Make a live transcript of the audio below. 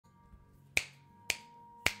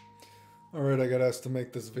Alright, I got asked to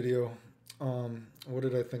make this video. What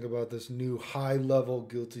did I think about this new high level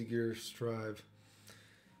Guilty Gear Strive?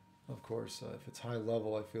 Of course, if it's high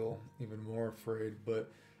level, I feel even more afraid. But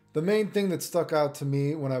the main thing that stuck out to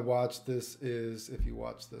me when I watched this is if you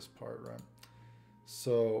watch this part, right?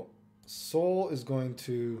 So, Soul is going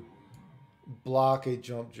to block a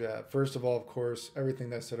jump jab. First of all, of course,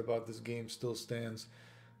 everything that I said about this game still stands.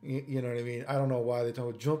 You know what I mean? I don't know why they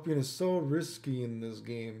told jumping is so risky in this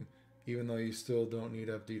game, even though you still don't need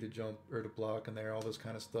FD to jump or to block in there, all this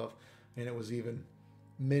kind of stuff. And it was even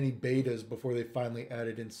many betas before they finally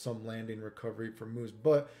added in some landing recovery for moves.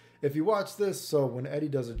 But if you watch this, so when Eddie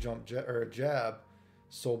does a or a jab,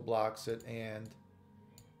 Soul blocks it and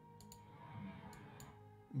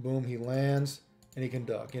boom, he lands and he can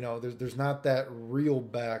duck. You know, there's not that real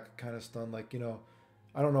back kind of stun like,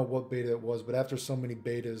 I don't know what beta it was, but after so many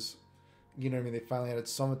betas, you know what I mean, they finally added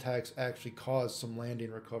some attacks actually cause some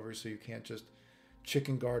landing recovery, so you can't just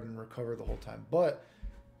chicken guard and recover the whole time. But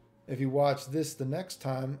if you watch this the next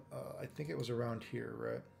time, I think it was around here,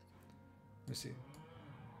 right? Let me see.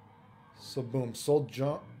 So boom, Soul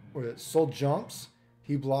jumps.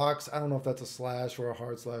 He blocks. I don't know if that's a slash or a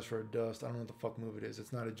hard slash or a dust. I don't know what the fuck move it is.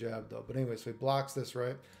 It's not a jab though. But anyway, so he blocks this,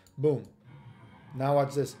 right? Boom. Now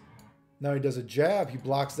watch this. Now he does a jab. He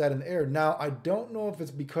blocks that in the air. Now, I don't know if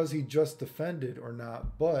it's because he just defended or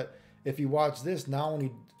not, but if you watch this, now when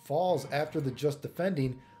he falls after the just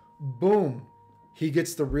defending, boom, he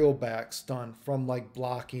gets the real back stun from like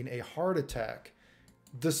blocking a heart attack,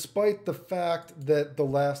 despite the fact that the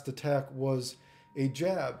last attack was a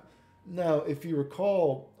jab. Now, if you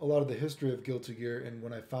recall a lot of the history of Guilty Gear and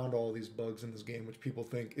when I found all these bugs in this game, which people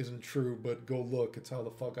think isn't true, but go look, it's how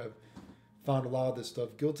the fuck I've found a lot of this stuff.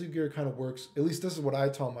 Guilty Gear kind of works, at least this is what I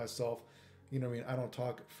tell myself. You know what I mean? I don't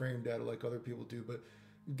talk frame data like other people do, but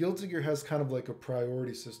Guilty Gear has kind of like a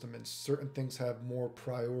priority system, and certain things have more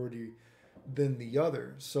priority than the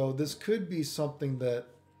other. So this could be something that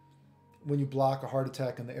when you block a heart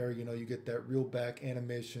attack in the air, you get that real back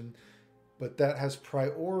animation, but that has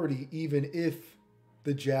priority even if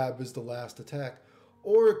the jab is the last attack.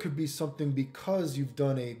 Or it could be something because you've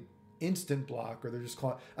done a instant block, or they're just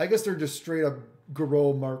calling. I guess they're just straight up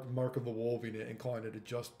Garou Mark of the Wolving it and calling it a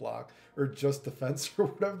just block or just defense or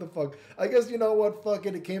whatever the fuck. I guess you know what, fuck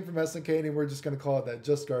it. It came from SNK and we're just gonna call it that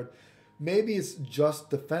just guard. Maybe it's just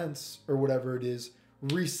defense or whatever it is,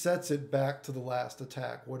 resets it back to the last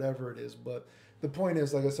attack, whatever it is. But the point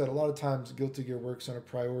is, like I said, a lot of times Guilty Gear works on a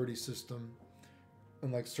priority system,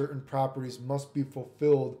 and like certain properties must be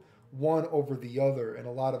fulfilled one over the other, and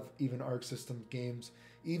a lot of even Arc System games,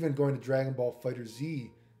 even going to Dragon Ball Fighter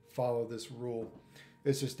Z, follow this rule.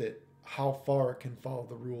 It's just that how far it can follow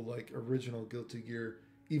the rule, like original Guilty Gear,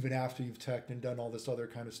 even after you've teched and done all this other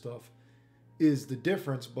kind of stuff, is the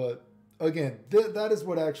difference. But again, that is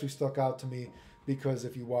what actually stuck out to me, because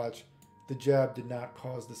if you watch, the jab did not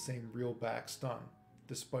cause the same real back stun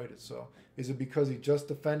despite it. So is it because he just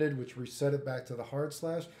defended, which reset it back to the hard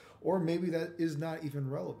slash, or maybe that is not even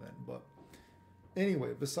relevant? But anyway,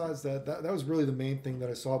 besides that was really the main thing that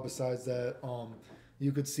I saw. Besides that,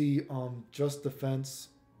 you could see just defense.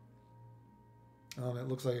 It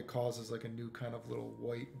looks like it causes like a new kind of little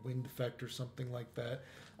white wind effect or something like that.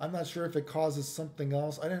 I'm not sure if it causes something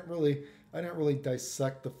else. I didn't really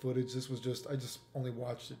dissect the footage. This was just, I just only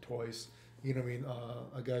watched it twice. You know what I mean?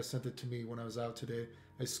 A guy sent it to me when I was out today.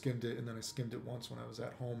 I skimmed it, and then I skimmed it once when I was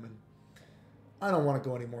at home, and I don't want to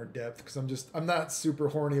go any more depth because I'm not super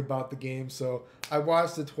horny about the game. So I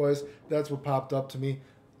watched it twice. That's what popped up to me.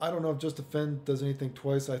 I don't know if Just Defend does anything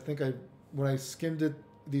twice. I think when I skimmed it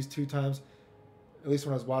these two times, at least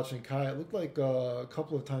when I was watching Kai, it looked like a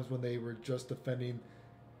couple of times when they were just defending,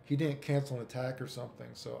 he didn't cancel an attack or something.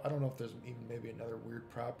 So I don't know if there's even maybe another weird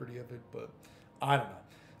property of it, but I don't know.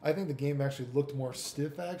 I think the game actually looked more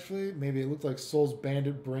stiff, actually. Maybe it looked like Soul's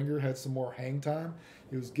Bandit Bringer had some more hang time.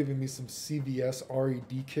 It was giving me some CVS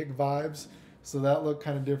RED kick vibes. So that looked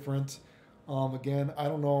kind of different. Again, I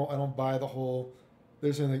don't know. I don't buy the whole.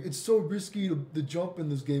 They're saying like it's so risky to jump in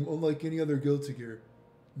this game, unlike any other Guilty Gear.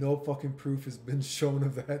 No fucking proof has been shown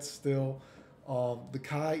of that still. The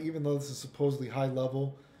Kai, even though this is supposedly high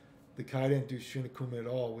level, the Kai didn't do Shinakuma at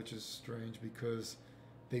all, which is strange because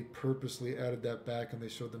they purposely added that back and they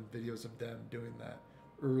showed them videos of them doing that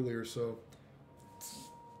earlier. So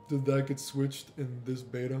did that get switched in this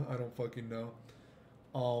beta? I don't fucking know.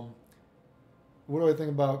 Um, what do I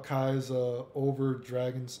think about Kai's over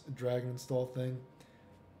dragon install thing?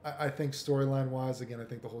 I think storyline wise, again, I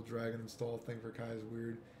think the whole dragon install thing for Kai is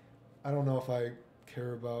weird. I don't know if I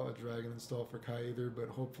care about a dragon install for Kai either, but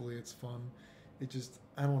hopefully it's fun it just,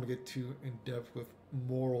 I don't want to get too in depth with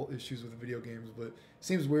moral issues with video games, but it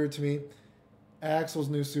seems weird to me. Axel's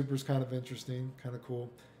new super is kind of interesting, kind of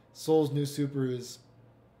cool. Soul's new super is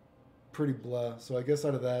pretty blah. So I guess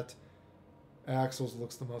out of that, Axel's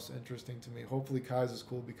looks the most interesting to me. Hopefully Kai's is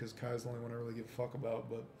cool because Kai's the only one I really give a fuck about.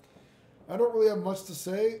 But I don't really have much to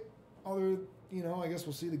say other, I guess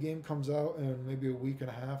we'll see. The game comes out in maybe a week and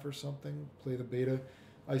a half or something. Play the beta.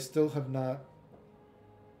 I still have not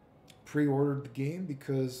pre-ordered the game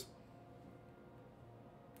because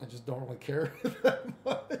I just don't really care that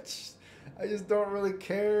much. I just don't really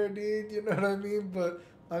care, dude. You know what I mean? But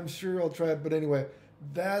I'm sure I'll try it. But anyway,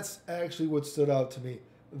 that's actually what stood out to me.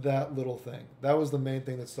 That little thing. That was the main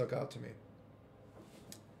thing that stuck out to me.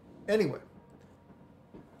 Anyway.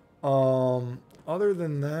 Other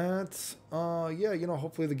than that, yeah,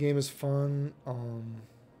 hopefully the game is fun. I'm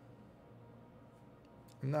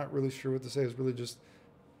not really sure what to say. It's really just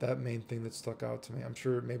that main thing that stuck out to me. I'm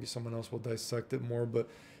sure maybe someone else will dissect it more, but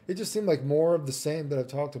it just seemed like more of the same that I've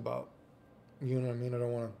talked about. You know what I mean? I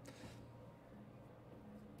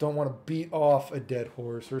don't want to beat off a dead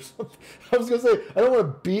horse or something. I was going to say, I don't want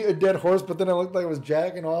to beat a dead horse, but then I looked like I was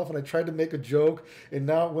jacking off and I tried to make a joke and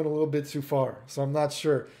now it went a little bit too far. So I'm not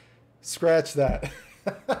sure. Scratch that.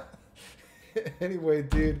 Anyway,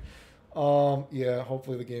 dude. Yeah,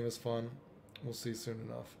 hopefully the game is fun. We'll see soon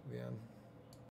enough. The end.